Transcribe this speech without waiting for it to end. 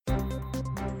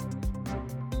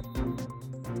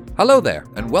Hello there,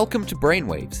 and welcome to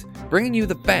Brainwaves, bringing you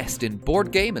the best in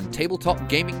board game and tabletop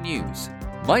gaming news.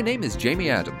 My name is Jamie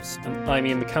Adams. And I'm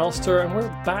Ian McAllister, and we're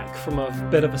back from a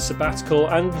bit of a sabbatical,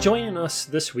 and joining us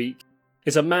this week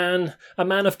is a man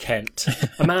of Kent,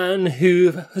 a man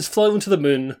who has flown to the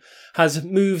moon, has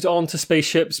moved on to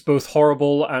spaceships both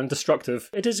horrible and destructive.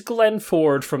 It is Glenn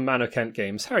Ford from Man of Kent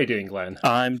Games. How are you doing, Glenn?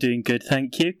 I'm doing good,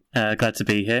 thank you. Glad to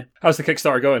be here. How's the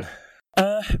Kickstarter going?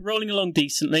 Rolling along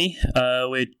decently.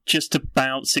 We're just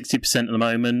about 60% at the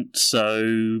moment,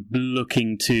 so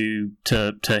looking to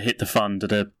hit the fund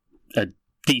at a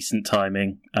decent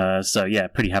timing. So yeah,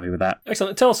 pretty happy with that.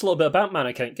 Excellent. Tell us a little bit about Man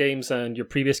of Kent Games and your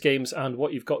previous games and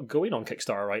what you've got going on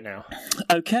Kickstarter right now.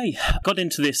 Okay, got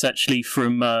into this actually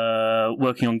from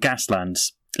working on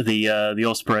Gaslands. The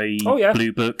Osprey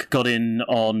Blue Book. Got in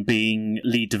on being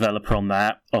lead developer on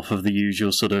that, off of the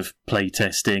usual sort of play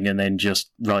testing, and then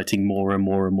just writing more and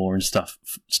more and more and stuff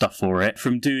for it.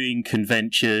 From doing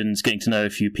conventions, getting to know a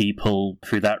few people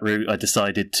through that route, I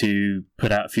decided to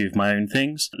put out a few of my own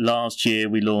things. Last year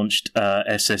we launched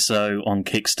SSO on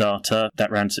Kickstarter.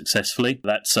 That ran successfully.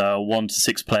 That's a 1 to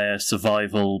 6 player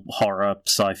survival horror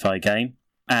sci-fi game.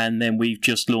 And then we've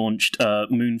just launched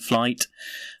Moonflight,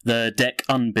 the deck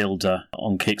unbuilder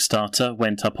on Kickstarter.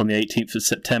 Went up on the 18th of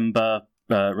September,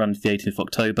 run to the 18th of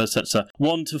October. So it's a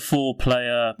 1 to 4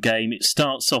 player game. It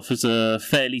starts off as a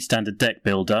fairly standard deck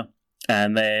builder.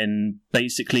 And then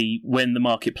basically when the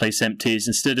marketplace empties,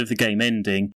 instead of the game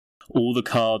ending, all the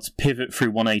cards pivot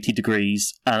through 180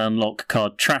 degrees and unlock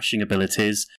card trashing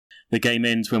abilities. The game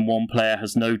ends when one player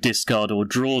has no discard or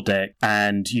draw deck,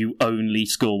 and you only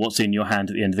score what's in your hand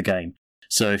at the end of the game.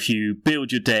 So if you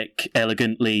build your deck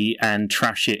elegantly and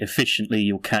trash it efficiently,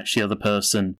 you'll catch the other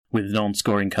person with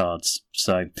non-scoring cards.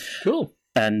 So cool.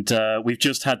 And we've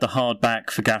just had the hardback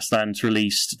for Gaslands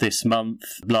released this month,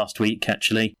 last week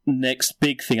actually. Next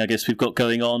big thing I guess we've got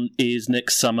going on is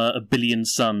next summer, A Billion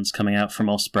Suns coming out from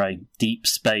Osprey. Deep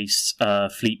space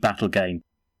fleet battle game.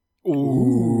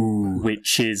 Ooh.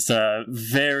 Which is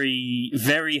very,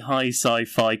 very high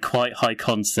sci-fi, quite high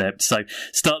concept. So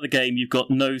start the game, you've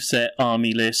got no set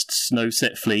army lists, no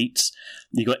set fleets.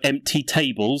 You've got empty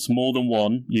tables, more than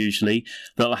one usually,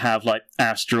 that'll have like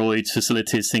asteroids,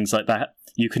 facilities, things like that.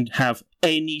 You can have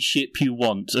any ship you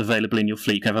want available in your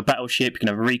fleet. You can have a battleship, you can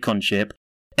have a recon ship.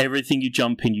 Everything you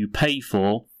jump in, you pay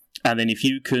for. And then if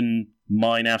you can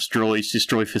mine asteroids,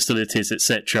 destroy facilities,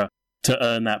 etc., to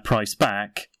earn that price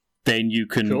back, then you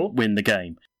can win the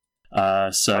game.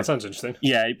 So that sounds interesting.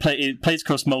 Yeah, it plays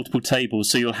across multiple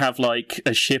tables, so you'll have like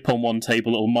a ship on one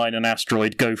table that will mine an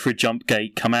asteroid, go for a jump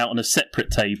gate, come out on a separate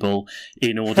table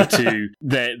in order to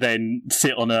then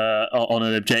sit on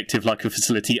an objective like a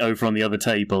facility over on the other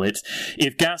table.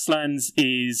 If Gaslands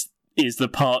is the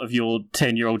part of your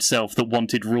 10-year-old self that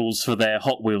wanted rules for their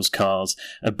Hot Wheels cars,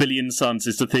 A Billion Suns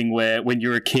is the thing where when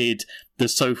you're a kid, the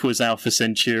sofa was Alpha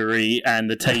Centauri and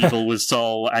the table was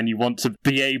Sol, and you want to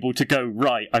be able to go,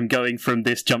 right, I'm going from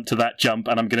this jump to that jump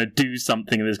and I'm going to do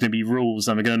something and there's going to be rules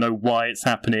and I'm going to know why it's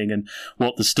happening and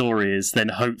what the story is, then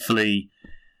hopefully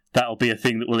that'll be a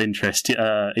thing that will interest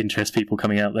people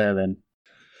coming out there then.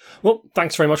 Well,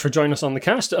 thanks very much for joining us on the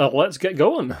cast. Let's get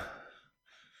going.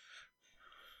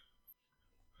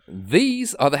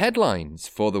 These are the headlines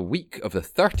for the week of the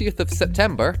 30th of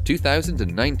September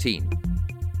 2019.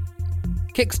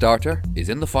 Kickstarter is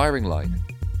in the firing line.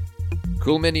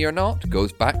 Cool Mini or Not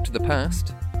goes back to the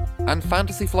past. And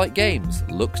Fantasy Flight Games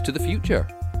looks to the future.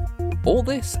 All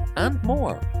this and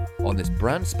more on this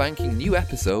brand spanking new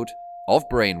episode of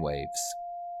Brainwaves.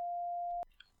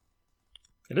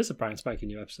 It is a brand spanking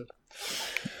new episode.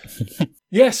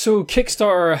 Yeah, so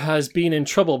Kickstarter has been in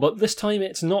trouble, but this time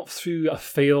it's not through a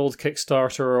failed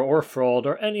Kickstarter or fraud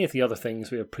or any of the other things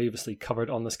we have previously covered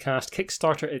on this cast.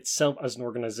 Kickstarter itself as an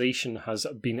organisation has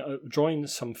been drawing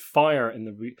some fire in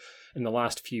the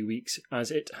last few weeks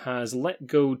as it has let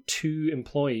go 2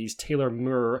 employees, Taylor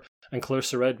Moore and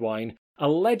Clarissa Redwine,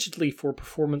 allegedly for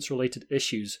performance-related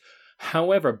issues.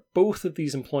 However, both of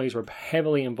these employees were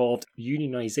heavily involved in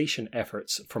unionization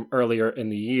efforts from earlier in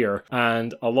the year,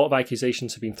 and a lot of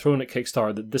accusations have been thrown at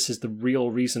Kickstarter that this is the real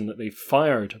reason that they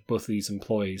fired both of these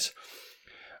employees.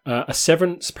 A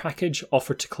severance package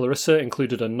offered to Clarissa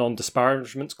included a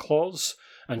non-disparagement clause,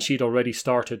 and she'd already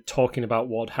started talking about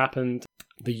what happened,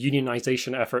 the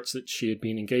unionization efforts that she had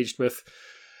been engaged with,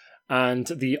 and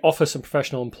the Office of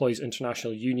Professional Employees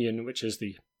International Union, which is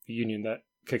the union that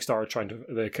the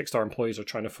Kickstarter employees are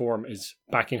trying to form, is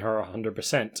backing her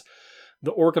 100%.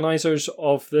 The organisers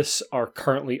of this are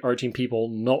currently urging people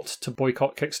not to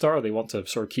boycott Kickstarter. They want to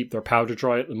sort of keep their powder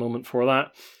dry at the moment for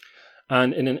that.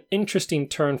 And in an interesting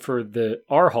turn for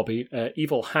our hobby,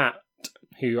 Evil Hat,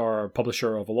 who are a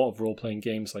publisher of a lot of role-playing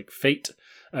games like Fate,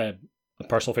 a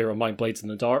personal favourite of mine, Blades in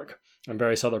the Dark, and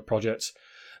various other projects,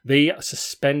 they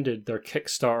suspended their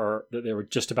Kickstarter that they were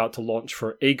just about to launch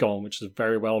for Aegon, which is a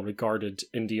very well-regarded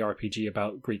indie RPG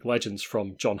about Greek legends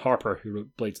from John Harper, who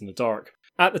wrote Blades in the Dark.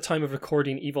 At the time of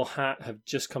recording, Evil Hat have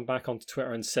just come back onto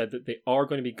Twitter and said that they are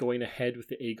going to be going ahead with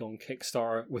the Aegon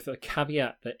Kickstarter, with a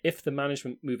caveat that if the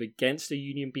management move against a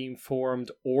union being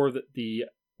formed, or that the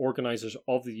organisers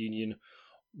of the union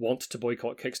want to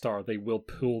boycott Kickstarter, they will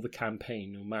pull the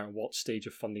campaign no matter what stage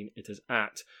of funding it is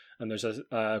at. And there's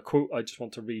a quote I just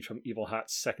want to read from Evil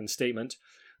Hat's second statement.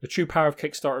 The true power of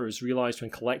Kickstarter is realised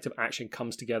when collective action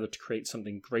comes together to create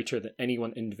something greater than any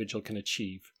one individual can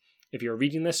achieve. If you're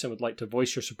reading this and would like to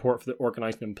voice your support for the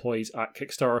organising employees at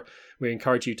Kickstarter, we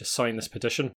encourage you to sign this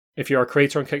petition. If you're a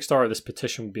creator on Kickstarter, this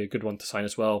petition would be a good one to sign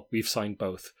as well. We've signed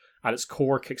both. At its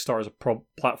core, Kickstarter is a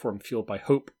platform fueled by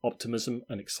hope, optimism,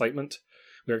 and excitement.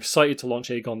 We are excited to launch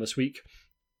Aegon this week.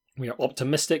 We are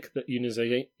optimistic that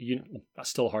that's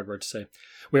still a hard word to say.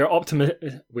 We are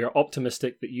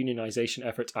optimistic that unionization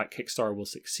efforts at Kickstarter will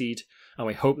succeed, and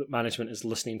we hope that management is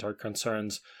listening to our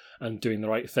concerns and doing the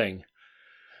right thing.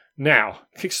 Now,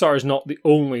 Kickstarter is not the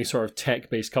only sort of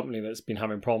tech-based company that's been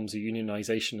having problems with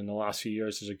unionization in the last few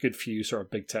years. There's a good few sort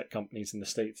of big tech companies in the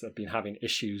States that have been having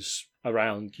issues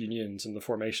around unions and the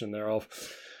formation thereof.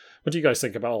 What do you guys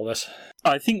think about all this?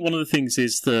 I think one of the things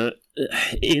is that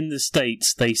in the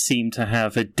States, they seem to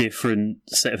have a different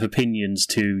set of opinions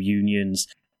to unions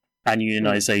and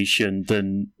unionization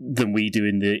than we do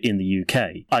in the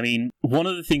UK. I mean, one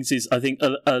of the things is I think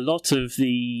a lot of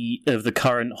the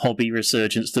current hobby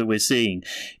resurgence that we're seeing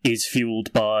is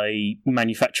fueled by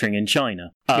manufacturing in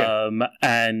China. Yeah.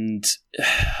 And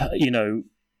you know,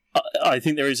 I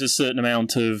think there is a certain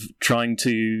amount of trying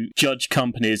to judge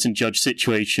companies and judge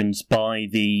situations by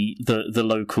the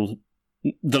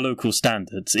local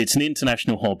standards. It's an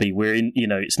international hobby.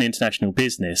 It's an international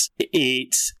business.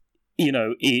 It's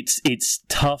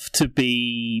tough to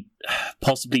be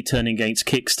possibly turning against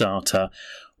Kickstarter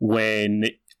when,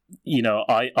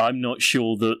 I'm not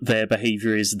sure that their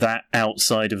behavior is that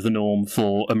outside of the norm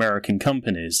for American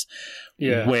companies.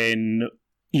 Yeah. When,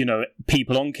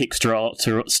 people on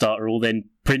Kickstarter are all then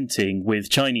printing with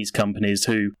Chinese companies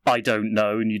who I don't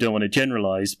know, and you don't want to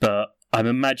generalize, but I'm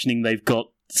imagining they've got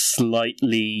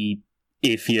slightly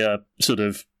iffier sort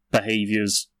of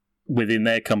behaviors within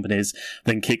their companies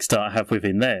than Kickstarter have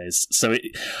within theirs. So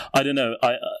I don't know.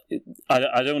 I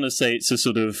don't want to say it's a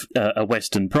sort of a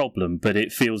Western problem, but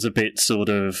it feels a bit sort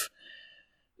of,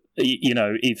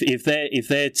 if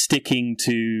they're sticking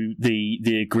to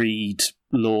the agreed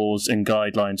laws and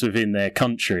guidelines within their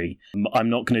country, I'm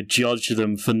not going to judge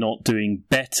them for not doing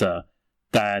better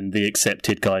than the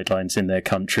accepted guidelines in their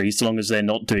country, so long as they're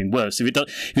not doing worse. If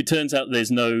it turns out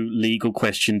there's no legal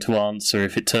question to answer,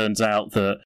 if it turns out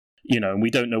that, and we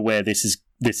don't know where this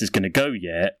is going to go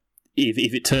yet,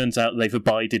 if it turns out they've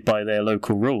abided by their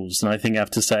local rules, then I think I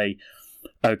have to say,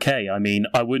 okay, I mean,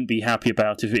 I wouldn't be happy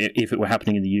about it if it were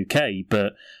happening in the UK,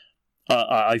 but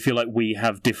I feel like we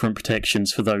have different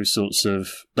protections for those sorts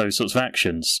of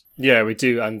actions. Yeah, we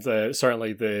do, and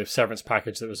certainly the severance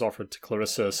package that was offered to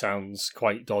Clarissa sounds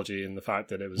quite dodgy in the fact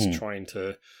that it was trying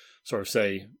to sort of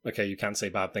say, okay, you can't say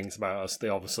bad things about us. They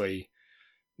obviously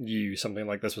knew something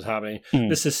like this was happening.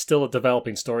 This is still a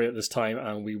developing story at this time,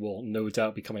 and we will no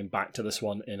doubt be coming back to this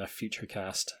one in a future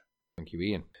cast. Thank you,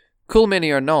 Ian. Cool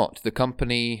Mini or Not, the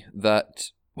company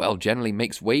that, generally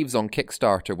makes waves on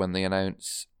Kickstarter when they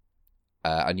announce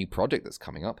a new project that's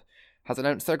coming up, has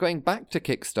announced they're going back to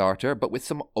Kickstarter, but with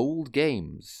some old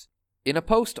games. In a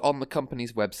post on the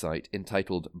company's website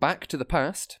entitled Back to the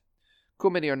Past, Cool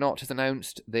Mini or Not has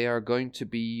announced they are going to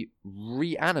be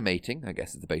reanimating, I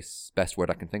guess is the best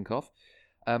word I can think of,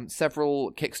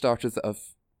 several Kickstarters that have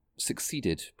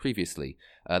succeeded previously.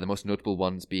 The most notable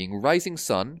ones being Rising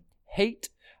Sun, Hate,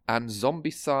 and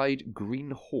Zombicide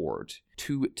Green Horde,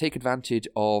 to take advantage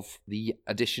of the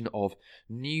addition of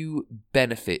new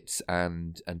benefits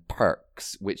and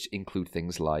perks, which include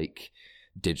things like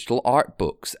digital art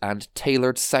books and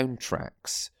tailored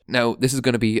soundtracks. Now, this is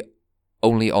going to be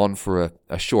only on for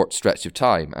a short stretch of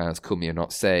time, as Cool Mini or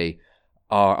Not say.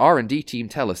 Our R&D team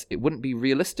tell us it wouldn't be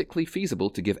realistically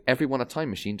feasible to give everyone a time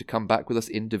machine to come back with us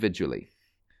individually.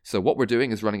 So what we're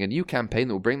doing is running a new campaign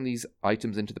that will bring these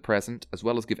items into the present, as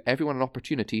well as give everyone an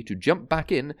opportunity to jump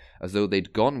back in as though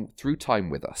they'd gone through time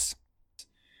with us.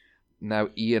 Now,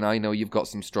 Ian, I know you've got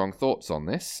some strong thoughts on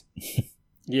this.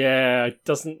 Yeah, it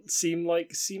doesn't seem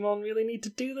like Simon really need to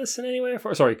do this in any way.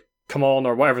 Sorry, on,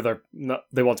 or whatever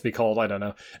they want to be called. I don't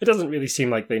know. It doesn't really seem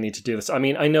like they need to do this. I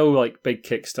mean, I know like big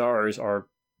Kickstarters are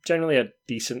generally a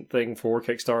decent thing for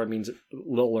Kickstarter. It means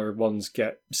littler ones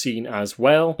get seen as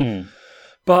well.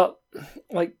 But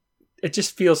like, it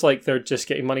just feels like they're just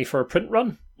getting money for a print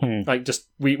run. Like, just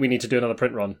we need to do another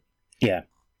print run. Yeah,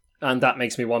 and that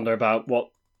makes me wonder about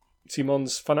what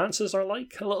CMON's finances are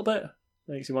like a little bit.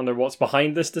 Makes you wonder what's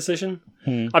behind this decision.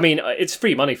 I mean, it's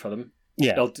free money for them.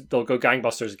 Yeah, they'll go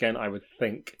gangbusters again, I would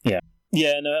think.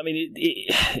 Yeah, no, I mean,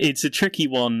 it's a tricky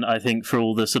one, I think, for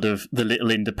all the sort of the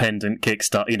little independent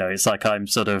Kickstarter. You know, it's like I'm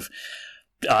sort of,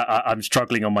 I'm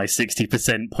struggling on my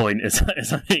 60% point as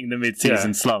I'm hitting the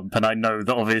mid-season slump, and I know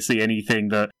that obviously anything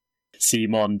that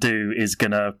CMON do is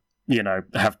going to, you know,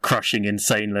 have crushing,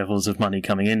 insane levels of money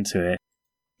coming into it.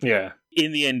 Yeah.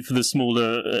 In the end, for the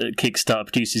smaller Kickstarter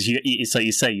producers, so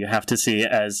you say, you have to see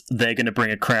it as they're going to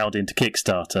bring a crowd into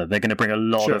Kickstarter. They're going to bring a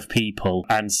lot of people,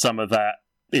 and some of that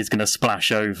is going to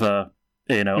splash over,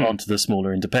 you know, onto the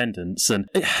smaller independents. And,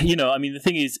 you know, I mean, the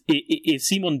thing is, if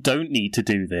CMON don't need to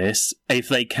do this, if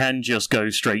they can just go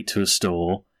straight to a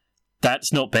store,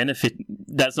 that's not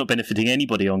benefiting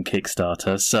anybody on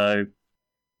Kickstarter. So,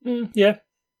 yeah.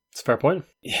 It's a fair point.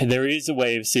 There is a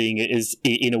way of seeing it as,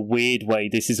 in a weird way,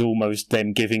 this is almost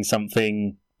them giving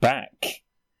something back.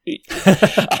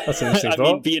 That's an interesting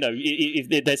thought. Mean, you know,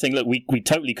 if they're saying, look, we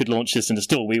totally could launch this in a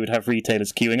store, we would have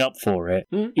retailers queuing up for it.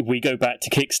 If we go back to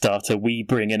Kickstarter, we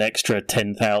bring an extra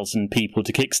 10,000 people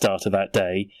to Kickstarter that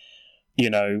day. You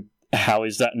know, how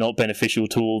is that not beneficial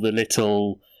to all the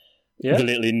little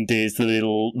indies, the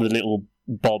little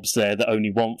bobs there that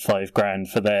only want $5,000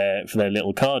 for their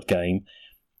little card game?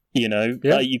 You know,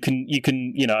 you can,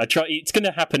 you know, it's going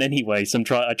to happen anyway, so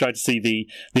I try to see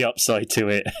the upside to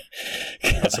it.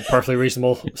 That's a perfectly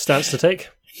reasonable stance to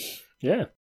take. Yeah.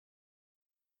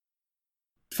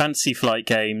 Fantasy Flight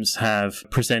Games have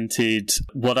presented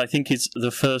what I think is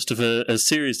the first of a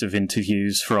series of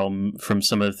interviews from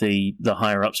some of the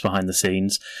higher-ups behind the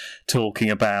scenes, talking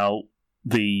about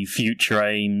the future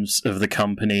aims of the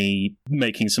company,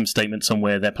 making some statements on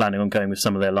where they're planning on going with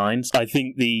some of their lines. I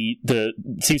think the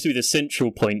seems to be the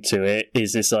central point to it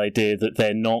is this idea that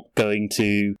they're not going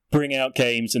to bring out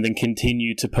games and then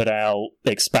continue to put out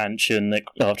expansion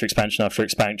after expansion after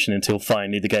expansion until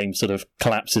finally the game sort of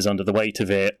collapses under the weight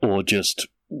of it or just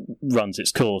runs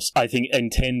its course. I think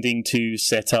intending to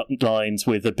set up lines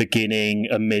with a beginning,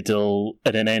 a middle,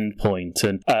 and an end point,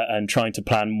 and trying to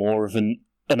plan more of an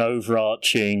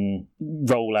overarching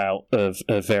rollout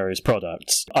of various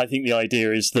products. I think the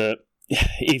idea is that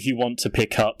if you want to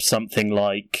pick up something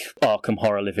like Arkham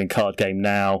Horror Living card game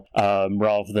now,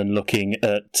 rather than looking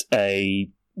at a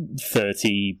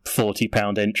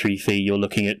 £30-40 entry fee, you're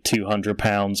looking at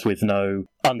 £200 with no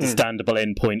understandable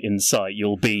endpoint in sight.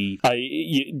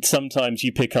 Sometimes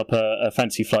you pick up a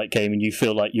Fantasy Flight game and you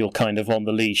feel like you're kind of on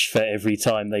the leash for every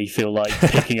time they feel like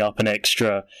picking up an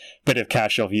extra bit of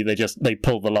cash off you. They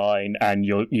pull the line and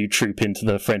you troop into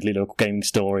the friendly local gaming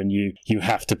store and you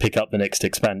have to pick up the next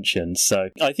expansion. So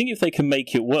I think if they can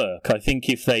make it work, I think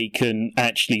if they can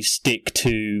actually stick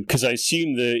to, because I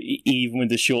assume that even with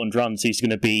the shortened runs, these are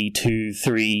going to be 2,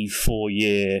 3, 4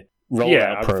 year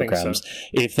rollout programs. So.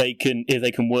 If they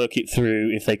can work it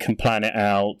through, if they can plan it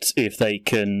out, if they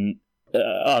can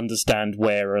understand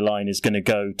where a line is going to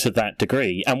go to that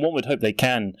degree, and one would hope they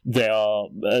can. They are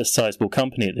a sizable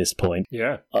company at this point.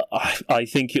 Yeah, I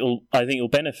think it'll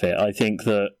benefit. I think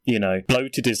that, you know,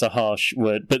 bloated is a harsh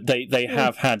word, but they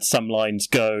have had some lines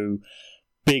go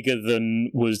bigger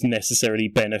than was necessarily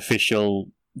beneficial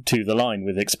to the line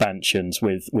with expansions,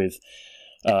 with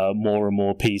more and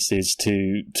more pieces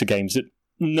to games that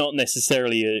not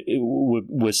necessarily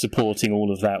were supporting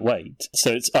all of that weight.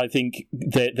 So I think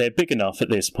they're big enough at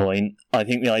this point. I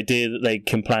think the idea that they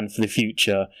can plan for the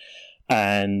future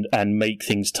and make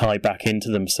things tie back into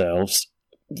themselves,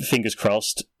 fingers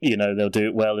crossed, you know, they'll do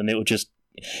it well, and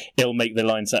it'll make the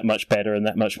lines that much better and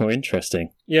that much more interesting.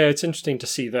 Yeah, it's interesting to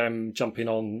see them jumping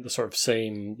on the sort of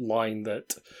same line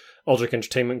that Aldrich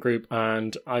Entertainment Group,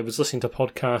 and I was listening to a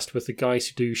podcast with the guys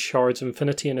who do Shards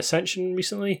Infinity and Ascension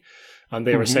recently, and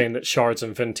they were saying that Shards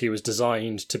Infinity was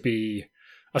designed to be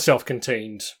a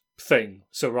self-contained thing.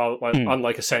 So rather,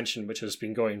 unlike Ascension, which has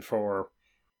been going for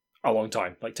a long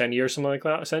time, like 10 years, something like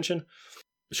that, Ascension,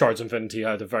 Shards Infinity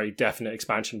had a very definite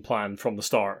expansion plan from the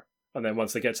start, and then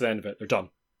once they get to the end of it, they're done.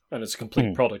 And it's a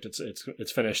complete product.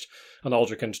 It's finished. And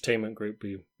Aldrich Entertainment Group,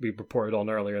 we reported on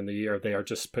earlier in the year, they are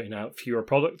just putting out fewer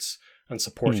products and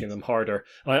supporting them harder.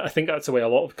 And I think that's the way a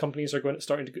lot of companies are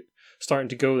starting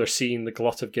to go. They're seeing the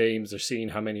glut of games. They're seeing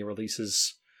how many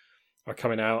releases are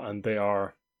coming out, and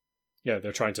they're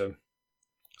trying to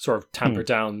sort of tamper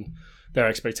down their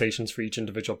expectations for each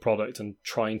individual product and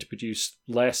trying to produce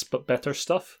less but better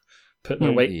stuff, put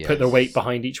their weight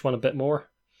behind each one a bit more.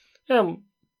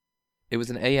 It was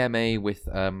an AMA with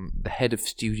the head of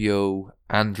studio,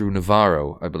 Andrew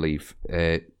Navarro, I believe,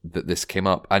 that this came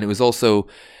up. And it was also,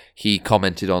 he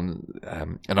commented on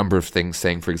a number of things,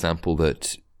 saying, for example,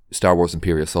 that Star Wars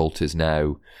Imperial Assault is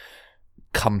now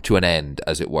come to an end,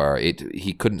 as it were.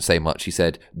 He couldn't say much. He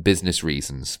said business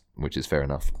reasons, which is fair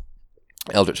enough.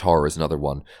 Eldritch Horror is another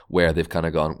one where they've kind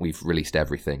of gone, we've released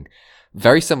everything.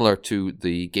 Very similar to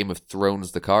the Game of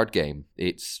Thrones, the card game.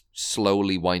 It's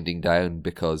slowly winding down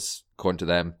because, according to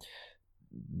them,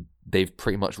 they've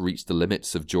pretty much reached the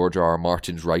limits of George R.R.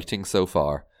 Martin's writing so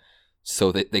far.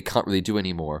 So they can't really do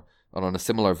any more. And on a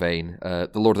similar vein, the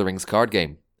Lord of the Rings card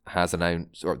game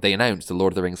they announced the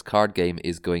Lord of the Rings card game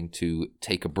is going to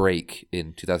take a break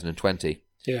in 2020.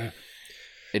 Yeah.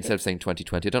 Instead of saying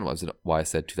 2020, I don't know why I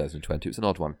said 2020. It was an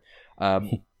odd one.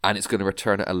 And it's going to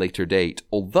return at a later date,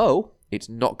 although it's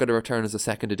not going to return as a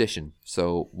second edition.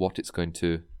 So what it's going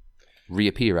to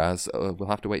reappear as, we'll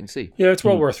have to wait and see. Yeah, it's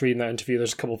well worth reading that interview.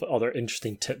 There's a couple of other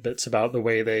interesting tidbits about the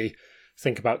way they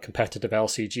think about competitive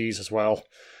LCGs as well,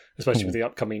 especially with the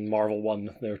upcoming Marvel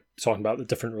one. They're talking about the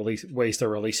different ways they're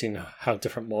releasing, how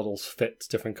different models fit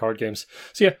different card games.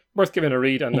 So yeah, worth giving a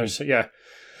read. And there's, like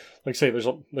I say, there's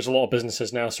a lot of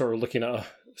businesses now sort of looking at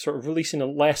sort of releasing a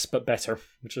less but better,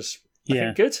 which is I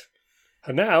think good.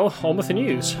 And now, on with the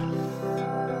news.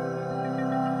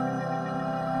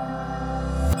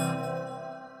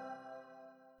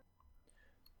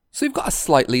 So we've got a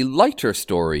slightly lighter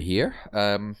story here.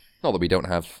 Not that we don't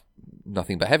have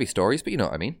nothing but heavy stories, but you know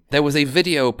what I mean. There was a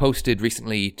video posted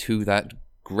recently to that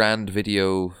grand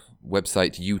video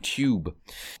website YouTube.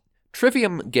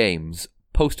 Trivium Games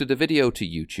posted a video to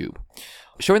YouTube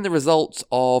showing the results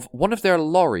of one of their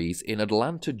lorries in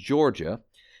Atlanta, Georgia,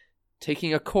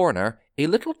 taking a corner a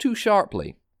little too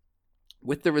sharply,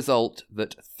 with the result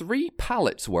that 3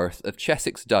 pallets worth of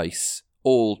Chessex dice,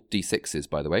 all D6s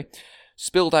by the way,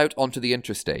 spilled out onto the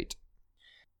interstate.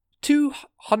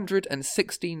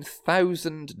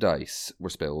 216,000 dice were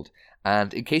spilled,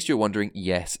 and in case you're wondering,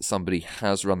 yes, somebody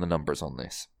has run the numbers on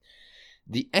this.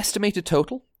 The estimated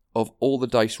total of all the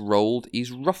dice rolled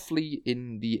is roughly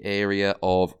in the area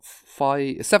of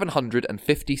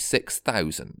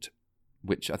 756,000,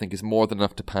 which I think is more than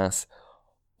enough to pass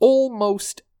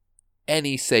almost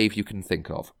any save you can think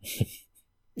of.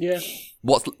 Yeah.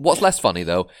 What's less funny,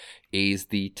 though, is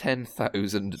the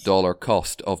 $10,000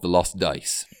 cost of the lost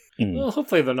dice. Well,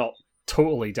 hopefully they're not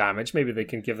totally damaged. Maybe they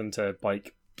can give them to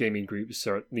gaming groups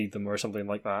or need them or something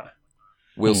like that.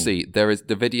 We'll see.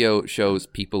 The video shows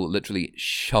people literally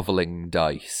shoveling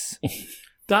dice.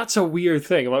 That's a weird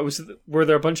thing. Were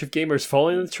there a bunch of gamers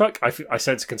following the truck? I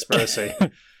said it's a conspiracy.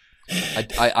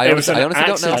 I honestly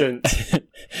don't know.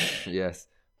 Yes.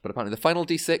 But apparently the final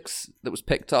D6 that was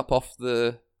picked up off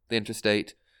the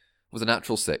interstate was a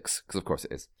natural 6, because of course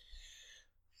it is.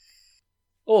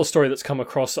 A story that's come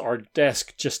across our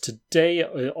desk just today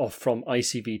from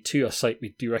ICV2, a site we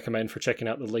do recommend for checking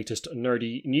out the latest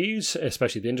nerdy news,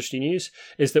 especially the industry news,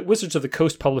 is that Wizards of the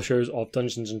Coast, publishers of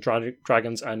Dungeons &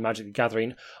 Dragons and Magic the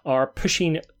Gathering, are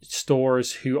pushing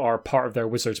stores who are part of their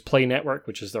Wizards Play Network,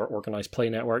 which is their organised play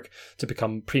network, to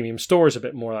become premium stores a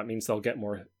bit more. That means they'll get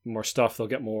more stuff, they'll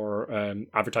get more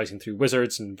advertising through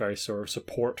Wizards and various sort of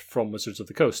support from Wizards of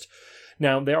the Coast.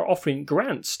 Now, they are offering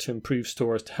grants to improve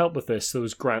stores to help with this.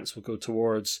 Those grants will go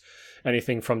towards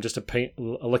anything from just a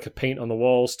lick of paint on the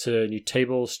walls to new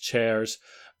tables, chairs,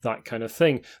 that kind of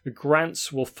thing. The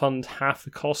grants will fund half the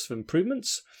cost of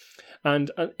improvements. And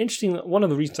one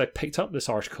of the reasons I picked up this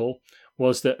article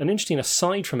was that an interesting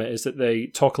aside from it is that they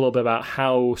talk a little bit about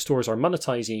how stores are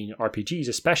monetizing RPGs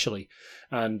especially.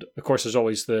 And of course, there's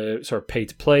always the sort of pay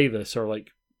to play, the sort of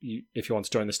if you want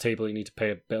to join this table, you need to pay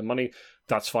a bit of money.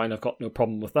 That's fine. I've got no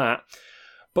problem with that.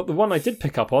 But the one I did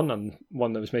pick up on, and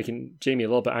one that was making Jamie a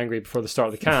little bit angry before the start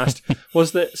of the cast,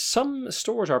 was that some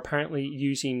stores are apparently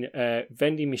using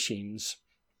vending machines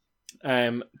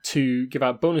to give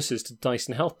out bonuses to dice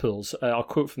and health pools. I'll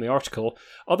quote from the article.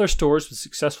 Other stores with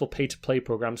successful pay-to-play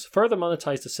programs further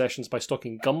monetize the sessions by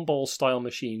stocking gumball-style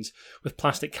machines with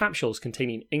plastic capsules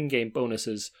containing in-game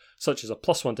bonuses, such as a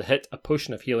 +1 to hit, a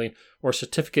potion of healing, or a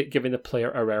certificate giving the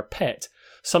player a rare pet.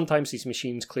 Sometimes these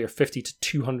machines clear $50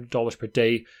 to $200 per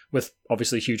day, with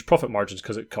obviously huge profit margins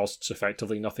because it costs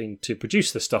effectively nothing to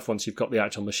produce this stuff once you've got the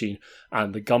actual machine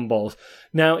and the gumballs.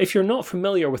 Now, if you're not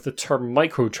familiar with the term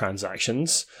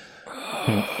microtransactions...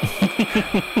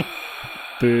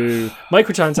 Boo.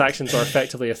 Microtransactions are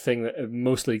effectively a thing that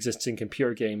mostly exists in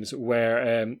computer games,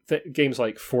 where games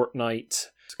like Fortnite,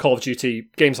 Call of Duty,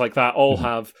 games like that all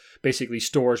have basically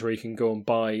stores where you can go and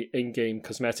buy in-game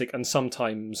cosmetic and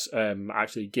sometimes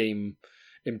actually game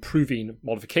improving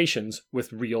modifications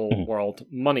with real world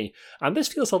money. And this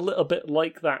feels a little bit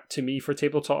like that to me for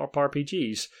tabletop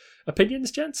RPGs.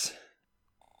 Opinions, gents?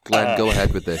 Glenn, go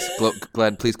ahead with this.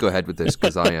 Glenn, please go ahead with this,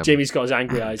 because I am... Jamie's got his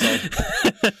angry eyes on.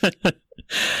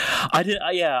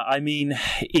 I mean,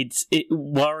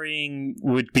 worrying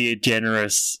would be a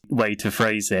generous way to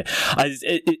phrase it.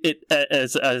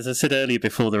 As I said earlier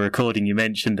before the recording, you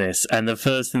mentioned this, and the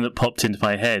first thing that popped into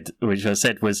my head, which I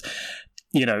said was,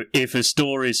 you know, if a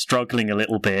store is struggling a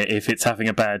little bit, if it's having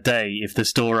a bad day, if the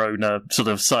store owner sort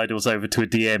of sidles over to a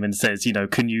DM and says, you know,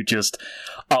 can you just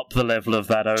up the level of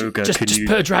that ogre? Just put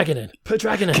a dragon in. Can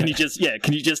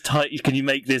you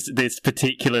make this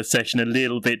particular session a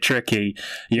little bit tricky?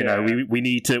 You know, we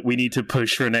need to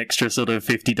push for an extra sort of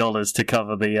 $50 to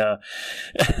cover the,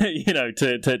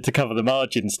 to cover the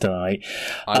margins tonight.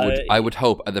 I would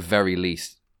hope at the very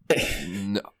least.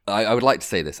 No, I would like to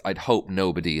say this. I'd hope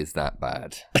nobody is that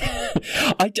bad.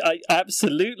 I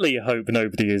absolutely hope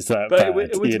nobody is that bad. But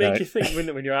it would make you think, wouldn't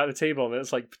it, when you're at the table and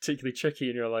it's like particularly tricky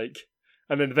and you're like,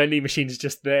 and then the vending machine's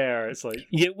just there. It's like...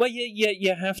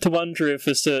 You have to wonder if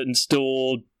a certain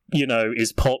store, you know,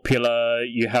 is popular,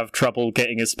 you have trouble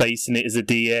getting a space in it as a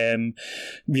DM,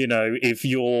 you know, if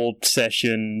your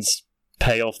sessions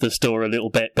pay off the store a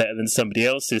little bit better than somebody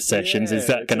else's sessions, is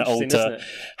that going to alter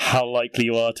how likely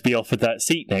you are to be offered that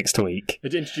seat next week?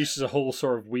 It introduces a whole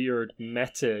sort of weird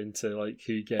meta into like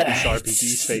who gets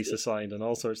RPG space assigned and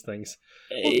all sorts of things.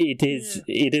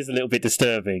 It is a little bit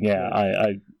disturbing.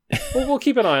 I Well, we'll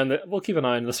keep an eye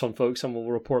on this one, folks, and we'll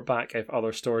report back if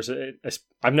other stores.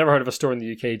 I've never heard of a store in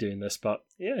the UK doing this, but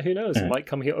yeah, who knows? It might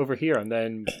come over here, and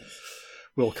then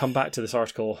we'll come back to this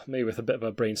article maybe with a bit of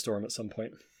a brainstorm at some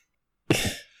point.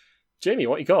 Jamie,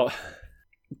 what you got?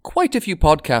 Quite a few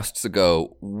podcasts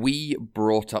ago, we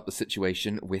brought up the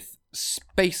situation with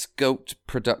Space Goat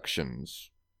Productions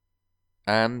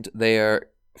and their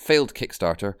failed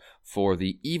Kickstarter for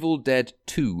the Evil Dead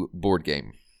 2 board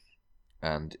game.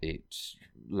 And it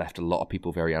left a lot of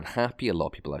people very unhappy, a lot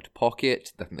of people out of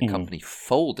pocket. Then the company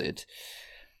folded.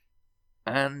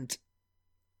 And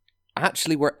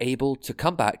actually we're able to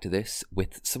come back to this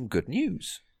with some good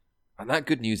news. And that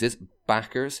good news is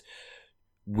backers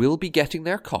will be getting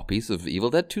their copies of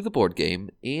Evil Dead 2 the board game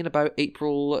in about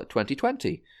April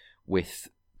 2020, with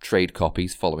trade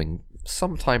copies following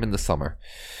sometime in the summer.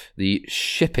 The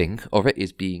shipping of it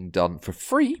is being done for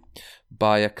free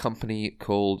by a company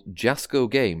called Jasco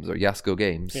Games.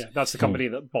 Yeah, that's the company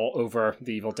that bought over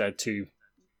the Evil Dead 2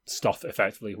 stuff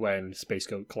effectively when Space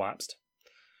Goat collapsed.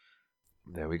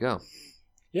 There we go.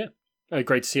 Yeah,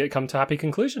 great to see it come to a happy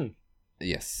conclusion.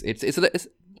 Yes, it's a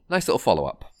nice little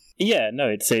follow-up. Yeah, no,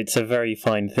 it's a very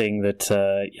fine thing that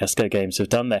Jasco Games have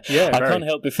done there. Yeah, I can't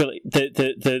help but feel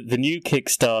the new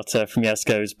Kickstarter from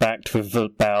Jasco is backed with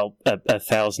about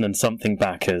 1,000 and something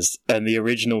backers, and the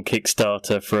original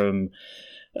Kickstarter from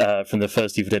the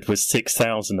first Evil Dead was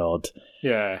 6,000 odd.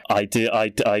 Yeah,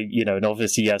 and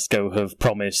obviously Jasco have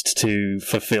promised to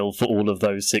fulfill for all of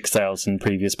those 6,000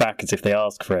 previous backers if they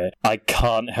ask for it. I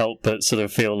can't help but sort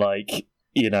of feel like,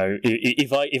 you know,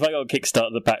 if I got a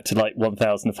Kickstarter back to like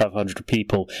 1,500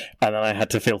 people, and then I had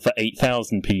to fill for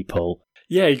 8,000 people.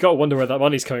 Yeah, you got to wonder where that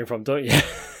money's coming from, don't you?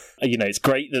 You know, it's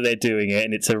great that they're doing it,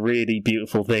 and it's a really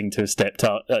beautiful thing to have stepped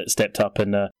up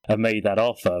and made that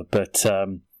offer. But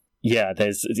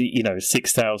there's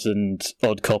 6,000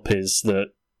 odd copies that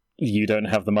you don't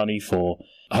have the money for.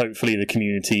 Hopefully, the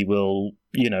community will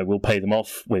pay them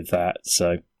off with that.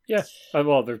 So. Yeah,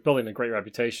 well, they're building a great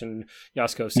reputation.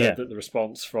 Jasco said that the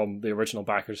response from the original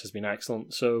backers has been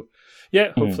excellent. So,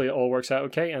 yeah, hopefully it all works out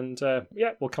okay. And,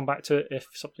 we'll come back to it if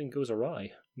something goes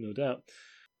awry, no doubt.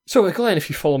 So, Glenn, if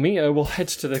you follow me, we'll head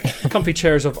to the comfy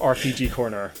chairs of RPG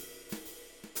Corner.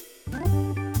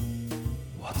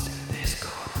 What's in this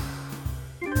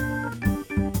corner?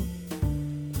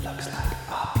 Looks like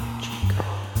RPG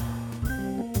Corner.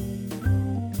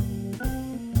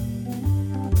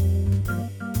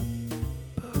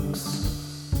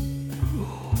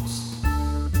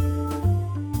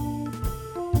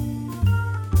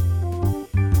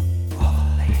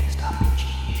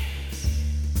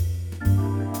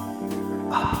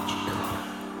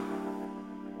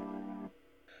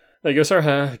 There you go,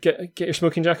 sir. Get your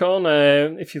smoking jacket on.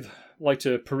 If you'd like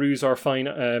to peruse our fine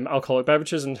alcoholic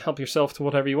beverages and help yourself to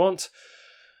whatever you want.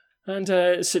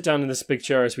 And sit down in this big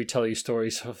chair as we tell you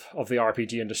stories of the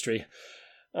RPG industry.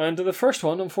 And the first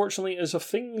one, unfortunately, is of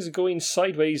things going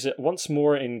sideways once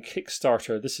more in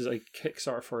Kickstarter. This is a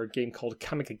Kickstarter for a game called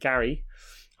Kamikagari.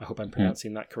 I hope I'm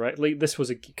pronouncing that correctly. This was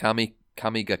a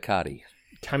Kamigakari.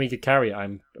 Kamigakari,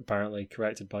 I'm apparently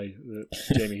corrected by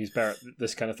Jamie, who's better at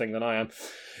this kind of thing than I am.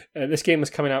 This game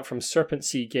was coming out from Serpent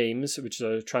Sea Games, which is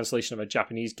a translation of a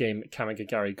Japanese game,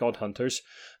 Kamigakari God Hunters.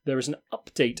 There was an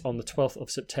update on the 12th of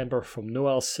September from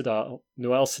Noel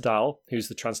Sedal, who's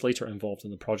the translator involved in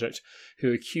the project,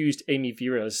 who accused Amy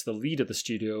Viras, the lead of the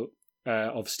studio,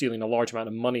 of stealing a large amount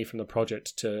of money from the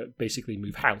project to basically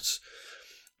move house.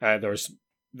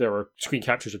 There were screen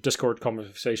captures of Discord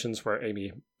conversations where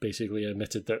Amy basically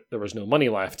admitted that there was no money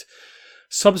left.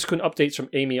 Subsequent updates from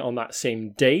Amy on that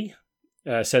same day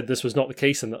said this was not the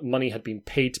case and that money had been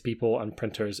paid to people and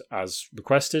printers as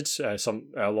requested.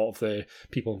 A lot of the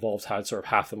people involved had sort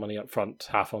of half the money up front,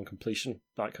 half on completion,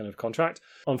 that kind of contract.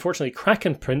 Unfortunately,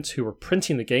 Kraken Print, who were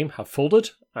printing the game, have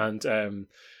folded, and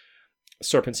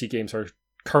Serpent Sea Games are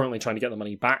currently trying to get the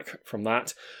money back from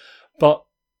that. But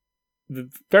the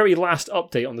very last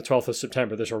update on the 12th of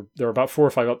September, there are about 4 or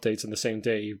 5 updates in the same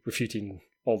day refuting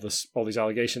all these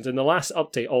allegations. In the last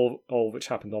update, all of which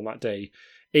happened on that day,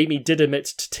 Amy did admit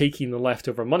to taking the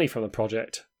leftover money from the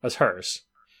project as hers.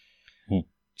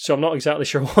 So I'm not exactly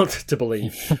sure what to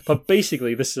believe. But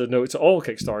basically, this is a note to all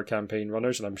Kickstarter campaign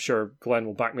runners, and I'm sure Glenn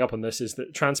will back me up on this, is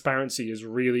that transparency is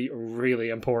really, really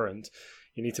important.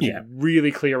 You need to be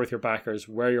really clear with your backers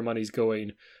where your money's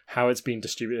going, how it's being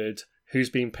distributed, who's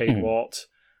being paid what.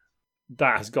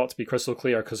 That has got to be crystal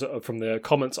clear, because from the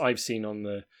comments I've seen on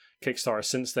the Kickstarter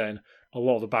since then, a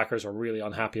lot of the backers are really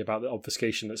unhappy about the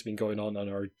obfuscation that's been going on and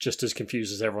are just as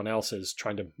confused as everyone else is,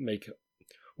 trying to make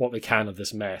what they can of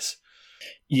this mess.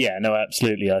 Yeah, no,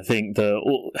 absolutely. I think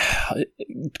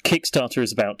Kickstarter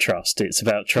is about trust. It's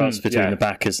about trust between the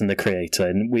backers and the creator.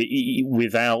 And in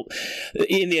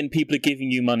the end, people are giving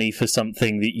you money for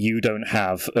something that you don't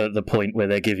have at the point where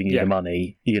they're giving you the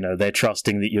money. You know, they're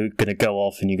trusting that you're going to go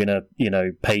off and you're going to,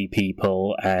 pay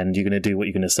people and you're going to do what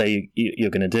you're going to say you're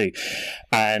going to do.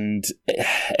 And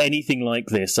anything like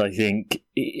this, I think,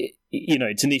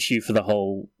 it's an issue for the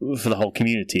whole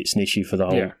community. It's an issue for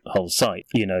the whole site.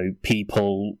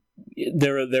 People.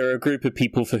 There are a group of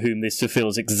people for whom this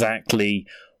fulfills exactly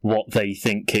what they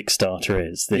think Kickstarter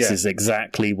is. This is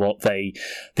exactly what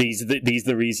these are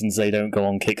the reasons they don't go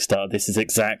on Kickstarter. This is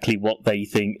exactly what they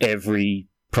think every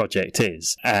project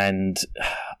is. And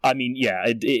I mean,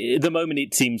 at the moment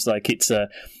it seems like it's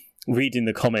reading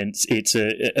the comments, it's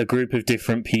a group of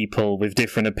different people with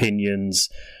different opinions,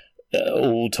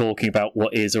 all talking about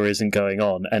what is or isn't going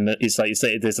on. And it's like you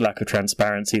say, there's a lack of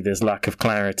transparency, there's lack of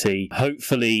clarity.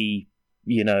 Hopefully,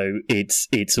 it's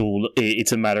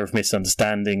a matter of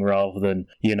misunderstanding rather than,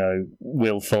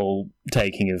 willful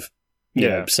taking of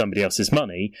somebody else's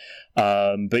money.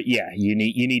 But you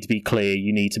need to be clear,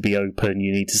 you need to be open,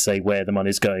 you need to say where the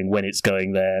money's going, when it's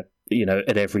going there,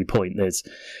 at every point. There's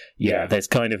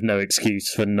kind of no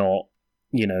excuse for not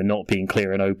being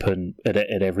clear and open at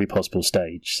every possible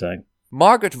stage. So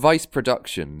Margaret Weiss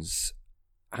Productions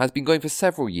has been going for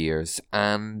several years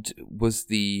and was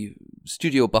the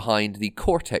studio behind the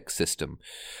Cortex system,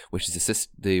 which is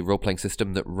the role-playing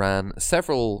system that ran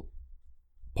several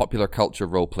popular culture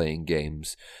role-playing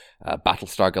games,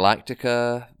 Battlestar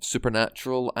Galactica,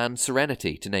 Supernatural, and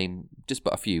Serenity, to name just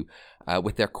but a few,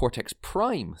 with their Cortex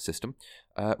Prime system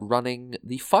running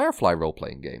the Firefly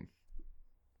role-playing game.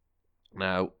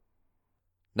 Now,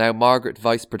 Margaret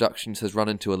Weiss Productions has run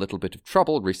into a little bit of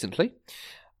trouble recently,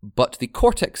 but the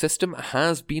Cortex system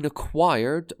has been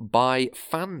acquired by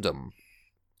Fandom,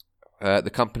 the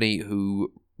company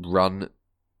who run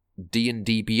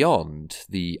D&D Beyond,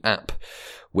 the app,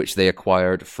 which they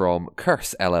acquired from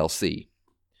Curse LLC.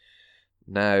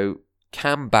 Now,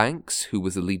 Cam Banks, who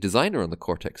was the lead designer on the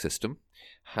Cortex system,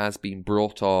 has been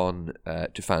brought on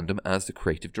to Fandom as the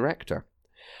creative director.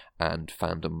 And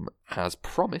Fandom has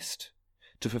promised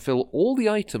to fulfill all the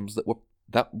items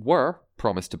that were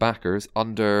promised to backers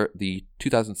under the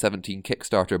 2017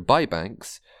 Kickstarter by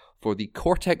Banks for the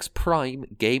Cortex Prime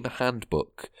Game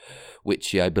Handbook,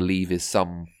 which I believe is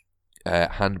some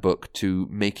handbook to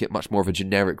make it much more of a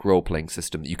generic role-playing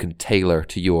system that you can tailor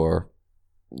to your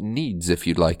needs if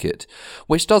you'd like it,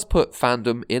 which does put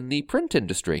Fandom in the print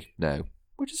industry now,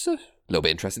 which is a little bit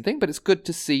interesting thing, but it's good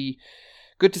to see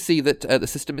that the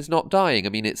system is not dying. I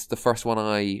mean, it's the first one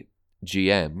I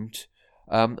GM'd.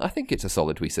 I think it's a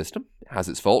solid wee system. It has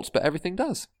its faults, but everything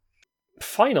does.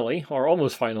 Finally, or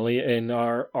almost finally, in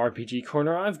our RPG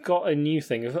corner, I've got a new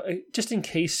thing. Just in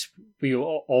case we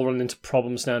all run into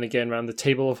problems now and again around the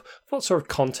table of what sort of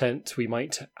content we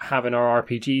might have in our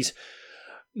RPGs,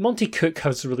 Monte Cook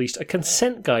has released a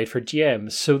consent guide for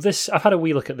GMs. So I've had a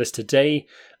wee look at this today,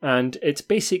 and it's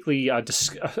basically a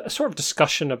sort of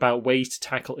discussion about ways to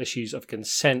tackle issues of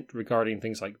consent regarding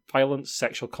things like violence,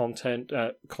 sexual content,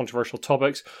 controversial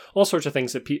topics, all sorts of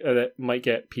things that might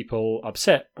get people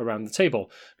upset around the table.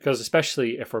 Because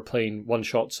especially if we're playing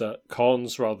one-shots at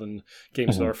cons rather than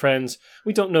games with our friends,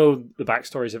 we don't know the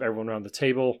backstories of everyone around the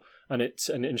table. And it's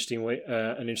an interesting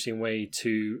way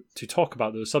to talk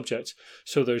about those subjects.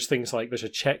 So there's things like there's a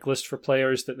checklist for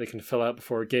players that they can fill out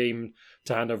before a game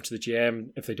to hand over to the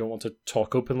GM if they don't want to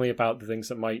talk openly about the things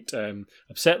that might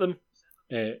upset them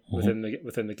within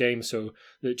the game. So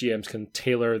the GMs can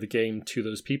tailor the game to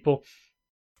those people.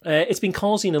 It's been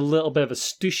causing a little bit of a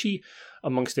stooshy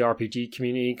amongst the RPG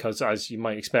community because, as you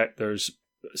might expect, there's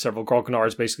several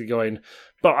grognards basically going,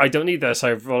 "But I don't need this.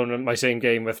 I've run my same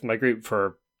game with my group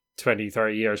for 20,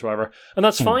 30 years, whatever." And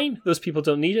that's fine. Those people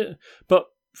don't need it. But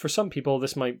for some people,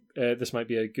 this might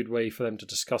be a good way for them to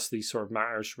discuss these sort of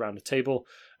matters around the table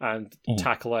and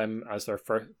tackle them as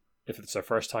if it's their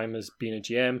first time as being a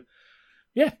GM.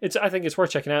 Yeah, I think it's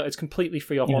worth checking out. It's completely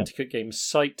free off Monte Cook Games'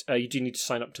 site. You do need to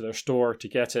sign up to their store to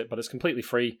get it, but it's completely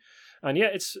free. And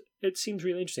yeah, it seems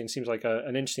really interesting. It seems like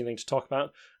an interesting thing to talk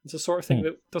about. It's the sort of thing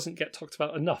that doesn't get talked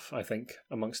about enough, I think,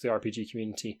 amongst the RPG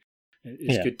community.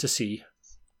 It's good to see.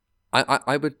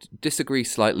 I would disagree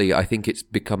slightly. I think it's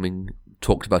becoming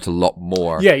talked about a lot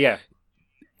more. Yeah.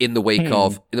 In the wake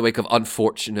of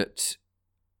unfortunate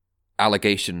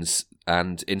allegations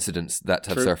and incidents that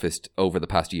have surfaced over the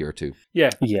past year or two.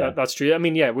 Yeah. That's true. I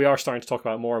mean, we are starting to talk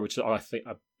about it more, which I think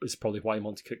is probably why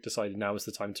Monte Cook decided now is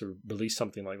the time to release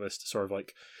something like this to sort of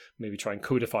like maybe try and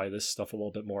codify this stuff a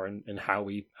little bit more in how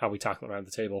we tackle it around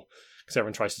the table. Because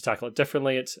everyone tries to tackle it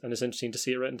differently, and it's interesting to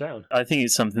see it written down. I think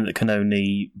it's something that can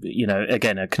only, it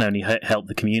can only help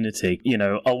the community.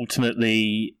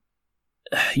 Ultimately,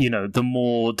 the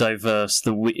more diverse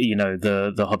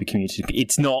the hobby community,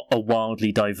 it's not a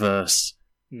wildly diverse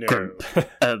group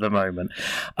at the moment.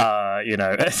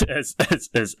 As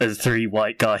three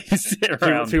white guys sit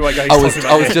around. Three white guys.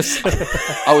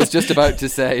 I was just about to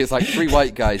say it's like three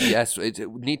white guys. Yes,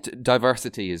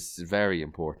 diversity is very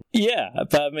important. Yeah,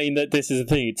 but I mean this is the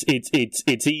thing.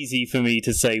 It's easy for me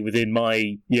to say within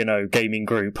my gaming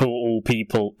group, all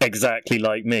people exactly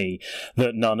like me,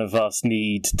 that none of us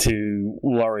need to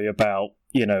worry about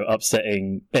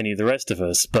upsetting any of the rest of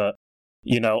us, but.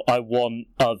 I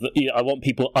want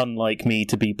people unlike me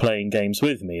to be playing games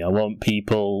with me. I want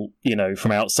people,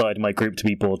 from outside my group to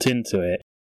be brought into it.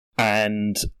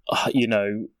 And,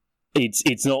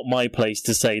 it's not my place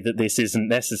to say that this isn't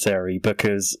necessary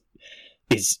because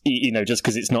it's, just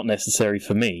because it's not necessary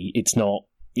for me, it's not,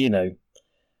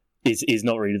 is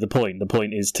not really the point. The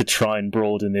point is to try and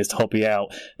broaden this hobby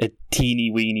out a teeny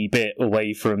weeny bit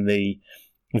away from the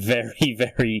very,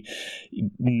 very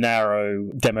narrow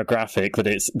demographic that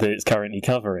it's currently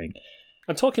covering.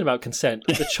 I'm talking about consent.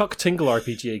 The Chuck Tingle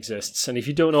RPG exists, and if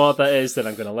you don't know what that is, then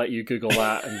I'm going to let you Google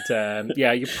that. And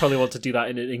you probably want to do that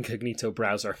in an incognito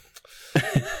browser.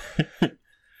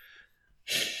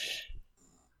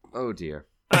 Oh dear.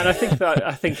 And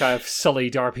I think I've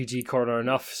sullied RPG Corner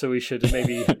enough, so we should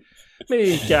maybe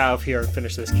get out of here and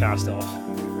finish this cast off.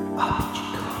 RPG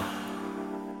Corner.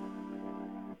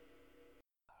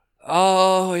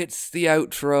 Oh, it's the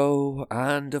outro,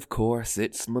 and of course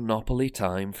it's Monopoly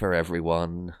time for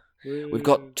everyone. We've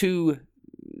got two,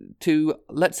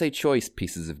 let's say, choice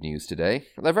pieces of news today.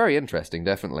 They're very interesting,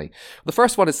 definitely. The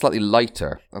first one is slightly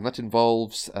lighter, and that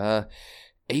involves a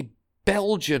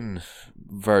Belgian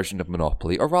version of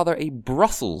Monopoly, or rather a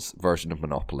Brussels version of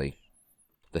Monopoly,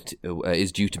 that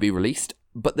is due to be released,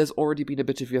 but there's already been a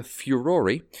bit of a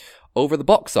furore over the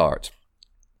box art.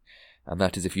 And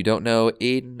that is, if you don't know,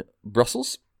 in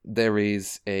Brussels, there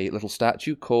is a little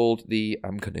statue called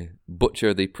I'm going to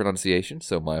butcher the pronunciation,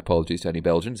 so my apologies to any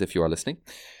Belgians if you are listening,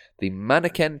 the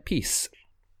Manneken Pis,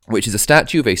 which is a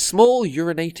statue of a small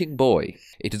urinating boy.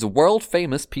 It is a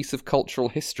world-famous piece of cultural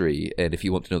history, and if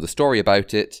you want to know the story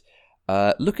about it,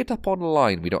 look it up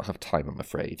online. We don't have time, I'm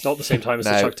afraid. Not at the same time as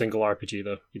the Chuck Tingle RPG,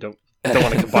 though. You don't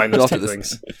want to combine those two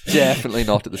things. Definitely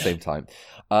not at the same time.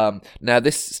 Now,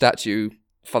 this statue,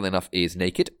 funnily enough, is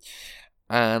naked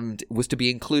and was to be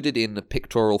included in a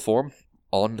pictorial form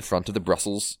on the front of the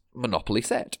Brussels Monopoly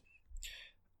set.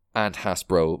 And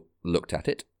Hasbro looked at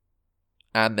it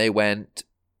and they went,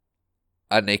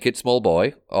 a naked small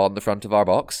boy on the front of our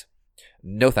box?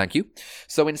 No thank you.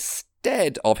 So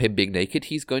instead of him being naked,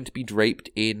 he's going to be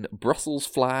draped in Brussels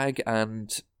flag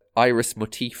and iris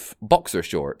motif boxer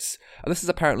shorts. And this has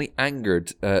apparently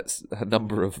angered a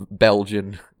number of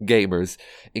Belgian gamers,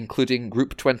 including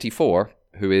Group 24,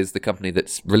 who is the company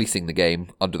that's releasing the game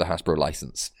under the Hasbro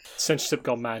license. Censorship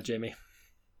gone mad, Jamie.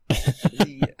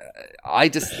 I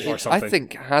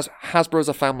think Hasbro's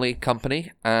a family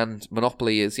company, and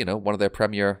Monopoly is, one of their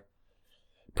premier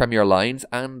lines,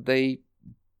 and they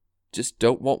just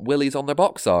don't want willies on their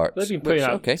box art. They've been putting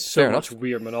out so much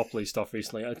weird Monopoly stuff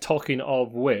recently. And talking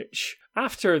of which,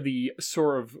 after the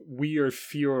sort of weird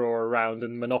furor around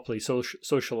in Monopoly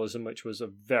socialism, which was a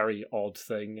very odd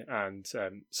thing, and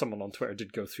someone on Twitter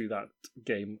did go through that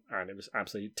game, and it was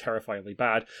absolutely terrifyingly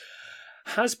bad,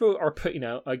 Hasbro are putting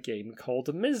out a game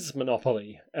called Ms.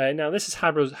 Monopoly. Now, this is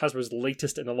Hasbro's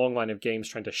latest in a long line of games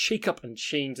trying to shake up and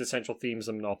change the central themes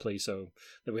of Monopoly. So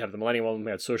then we had the Millennium one, we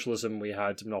had socialism, we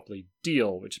had Monopoly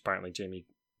Deal, which apparently Jamie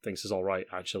thinks is all right,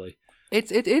 actually.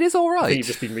 It is all right. I think you've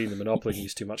just been reading the Monopoly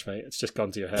news too much, mate. It's just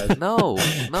gone to your head. No.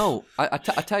 I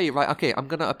tell you, right, okay, I'm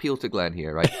going to appeal to Glenn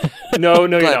here, right? No,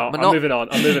 Glenn, you're not.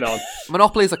 I'm moving on.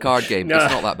 Monopoly is a card game. No.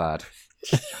 It's not that bad.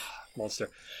 Monster.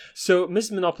 So,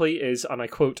 Ms. Monopoly is, and I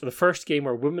quote, the first game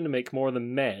where women make more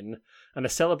than men, and a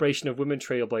celebration of women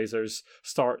trailblazers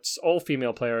starts all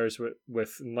female players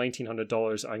with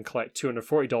 $1,900 and collect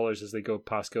 $240 as they go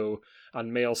past go,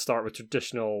 and males start with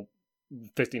traditional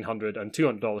 $1,500 and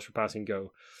 $200 for passing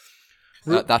go.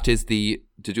 That is to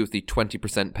do with the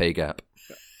 20% pay gap.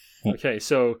 Okay,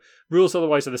 so rules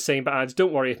otherwise are the same, but adds,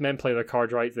 don't worry, if men play their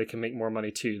card right, they can make more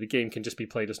money too. The game can just be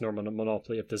played as normal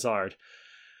Monopoly if desired.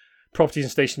 Properties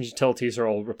and station utilities are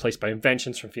all replaced by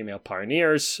inventions from female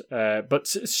pioneers, but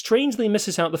strangely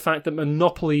misses out the fact that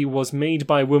Monopoly was made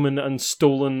by a woman and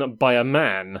stolen by a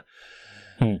man.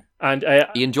 And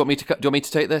Ian, do you want me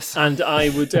to take this? And I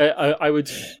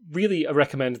would really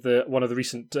recommend one of the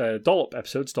recent Dollop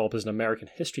episodes. Dollop is an American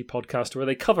history podcast where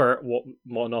they cover what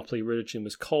Monopoly originally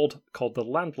was called the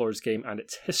Landlord's Game and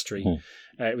its history.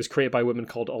 It was created by a woman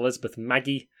called Elizabeth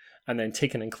Maggie, and then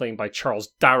taken and claimed by Charles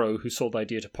Darrow, who sold the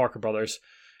idea to Parker Brothers,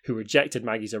 who rejected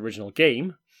Maggie's original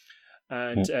game,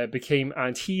 and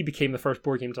he became the first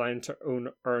board game designer to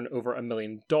earn over $1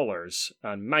 million.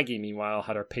 And Maggie, meanwhile,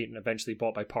 had her patent eventually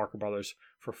bought by Parker Brothers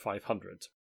for $500.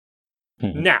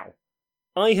 Now,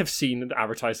 I have seen the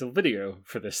advertising video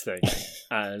for this thing,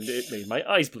 and it made my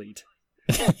eyes bleed.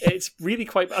 It's really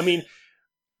quite... I mean,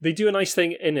 they do a nice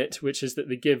thing in it, which is that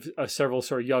they give several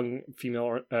sort of young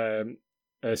female...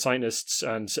 scientists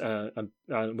and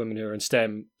women who are in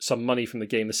STEM some money from the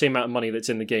game, the same amount of money that's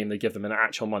in the game, they give them an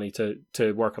actual money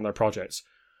to work on their projects.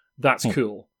 That's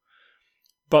cool.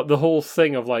 But the whole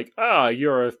thing of like,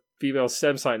 you're a female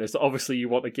STEM scientist, obviously you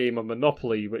want a game of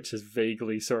Monopoly, which is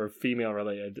vaguely sort of female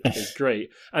related, is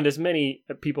great. And as many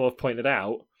people have pointed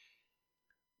out,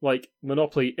 like,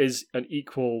 Monopoly is an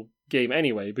equal game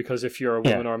anyway, because if you're a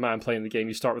woman or a man playing the game,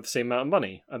 you start with the same amount of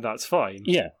money, and that's fine.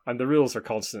 Yeah. And the rules are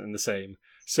constant and the same.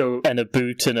 So, and a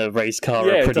boot and a race car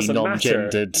are pretty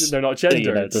non-gendered. They're not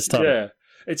gendered. At the start. Yeah.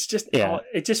 It's just,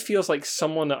 it just feels like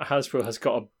someone at Hasbro has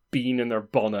got a bean in their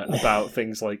bonnet about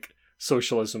things like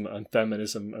socialism and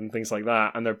feminism and things like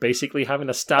that, and they're basically having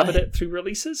a stab at it through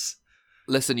releases.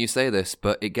 Listen, you say this,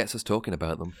 but it gets us talking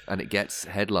about them, and it gets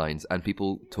headlines, and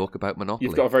people talk about Monopoly.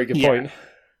 You've got a very good point.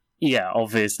 Yeah,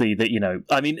 obviously that,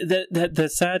 I mean,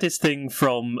 the saddest thing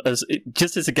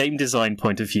just as a game design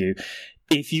point of view,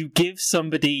 if you give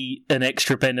somebody an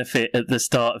extra benefit at the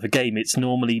start of a game, it's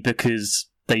normally because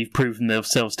they've proven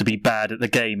themselves to be bad at the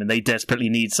game and they desperately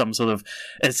need some sort of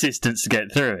assistance to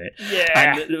get through it.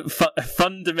 Yeah. And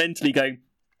fundamentally going,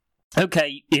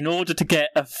 okay, in order to get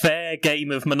a fair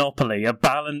game of Monopoly, a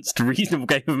balanced, reasonable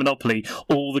game of Monopoly,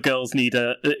 all the girls need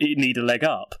a leg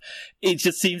up. It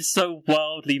just seems so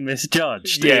wildly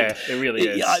misjudged. Yeah, it really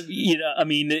is.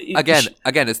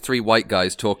 Again, as three white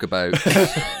guys talk about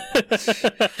this.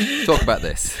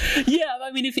 Yeah,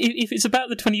 I mean, if it's about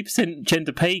the 20%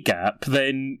 gender pay gap,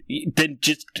 then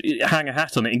just hang a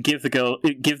hat on it and give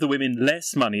the women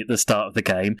less money at the start of the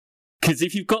game. Because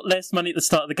if you've got less money at the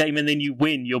start of the game and then you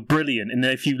win, you're brilliant. And then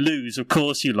if you lose, of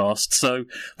course you lost. So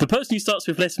the person who starts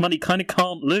with less money kind of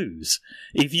can't lose.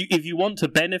 If you want to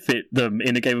benefit them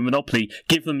in a game of Monopoly,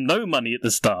 give them no money at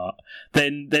the start.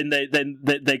 Then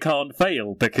they can't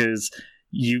fail because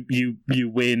you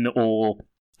win or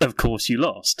of course you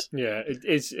lost. Yeah,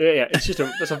 it's just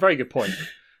that's a very good point.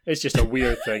 It's just a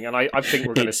weird thing, and I think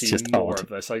we're going to see more of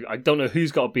this. I don't know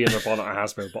who's got to be in their bonnet at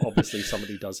Hasbro, but obviously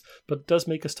somebody does. But it does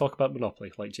make us talk about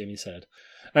Monopoly, like Jamie said.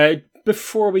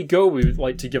 Before we go, we would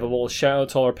like to give a little shout out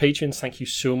to all our patrons. Thank you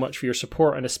so much for your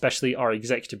support, and especially our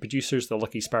executive producers, the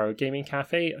Lucky Sparrow Gaming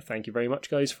Cafe. Thank you very much,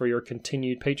 guys, for your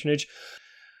continued patronage.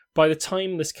 By the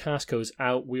time this cast goes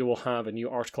out, we will have a new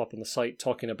article up on the site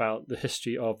talking about the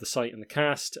history of the site and the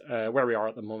cast, where we are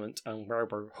at the moment and where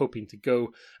we're hoping to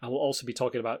go. And we'll also be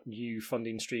talking about new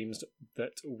funding streams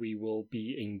that we will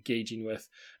be engaging with.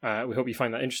 We hope you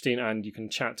find that interesting, and you can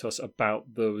chat to us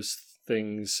about those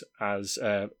things as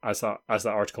that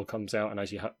article comes out and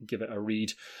as you give it a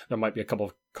read. There might be a couple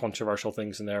of controversial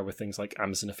things in there with things like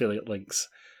Amazon affiliate links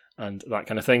and that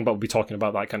kind of thing, but we'll be talking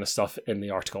about that kind of stuff in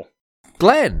the article.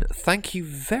 Glenn, thank you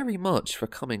very much for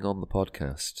coming on the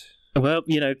podcast. Well,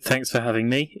 thanks for having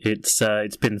me. It's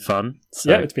been fun. So.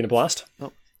 Yeah, it's been a blast.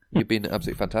 Oh, you've been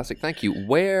absolutely fantastic. Thank you.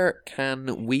 Where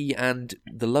can we and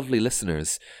the lovely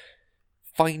listeners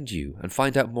find you and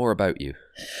find out more about you?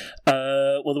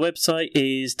 Well, the website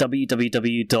is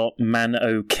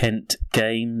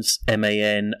www.manokentgames,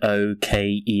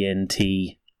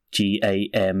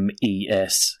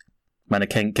 MANOKENTGAMES,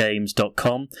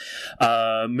 manokentgames.com.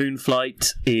 Moonflight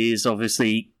is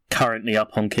obviously currently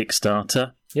up on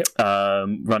Kickstarter. Yep.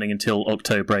 Running until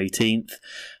October 18th.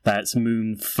 That's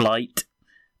Moonflight.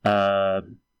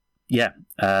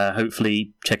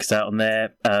 Hopefully check us out on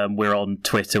there. We're on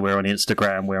Twitter, we're on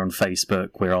Instagram, we're on Facebook,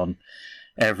 we're on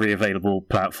every available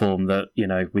platform that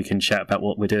we can chat about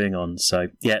what we're doing on. So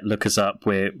look us up.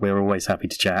 We're always happy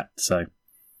to chat. So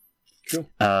cool.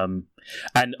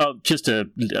 And just I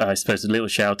suppose a little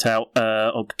shout out.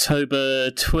 October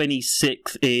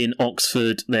 26th in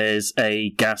Oxford, there's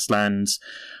a Gaslands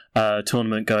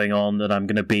tournament going on that I'm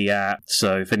going to be at.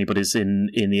 So if anybody's in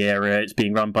the area, it's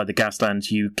being run by the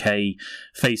Gaslands UK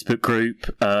Facebook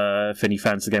group. If any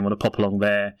fans of the game want to pop along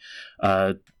there,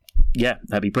 that'd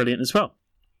be brilliant as well.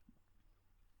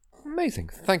 Amazing.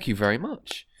 Thank you very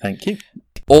much. Thank you.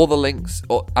 All the links,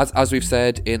 as we've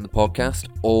said in the podcast,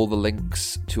 all the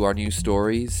links to our news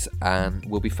stories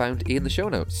will be found in the show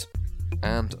notes.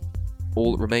 And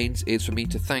all that remains is for me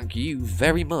to thank you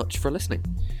very much for listening.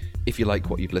 If you like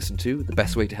what you've listened to, the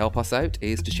best way to help us out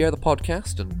is to share the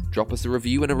podcast and drop us a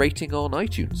review and a rating on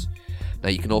iTunes. Now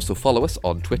you can also follow us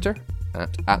on Twitter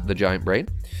at The Giant Brain.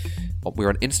 We're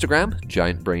on Instagram,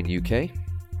 Giant Brain UK.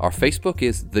 Our Facebook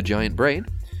is The Giant Brain.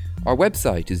 Our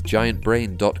website is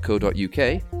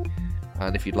giantbrain.co.uk.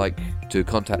 And if you'd like to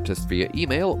contact us via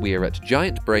email, we are at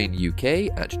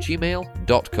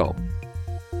giantbrainuk@gmail.com.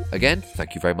 Again,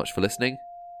 thank you very much for listening.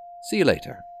 See you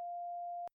later.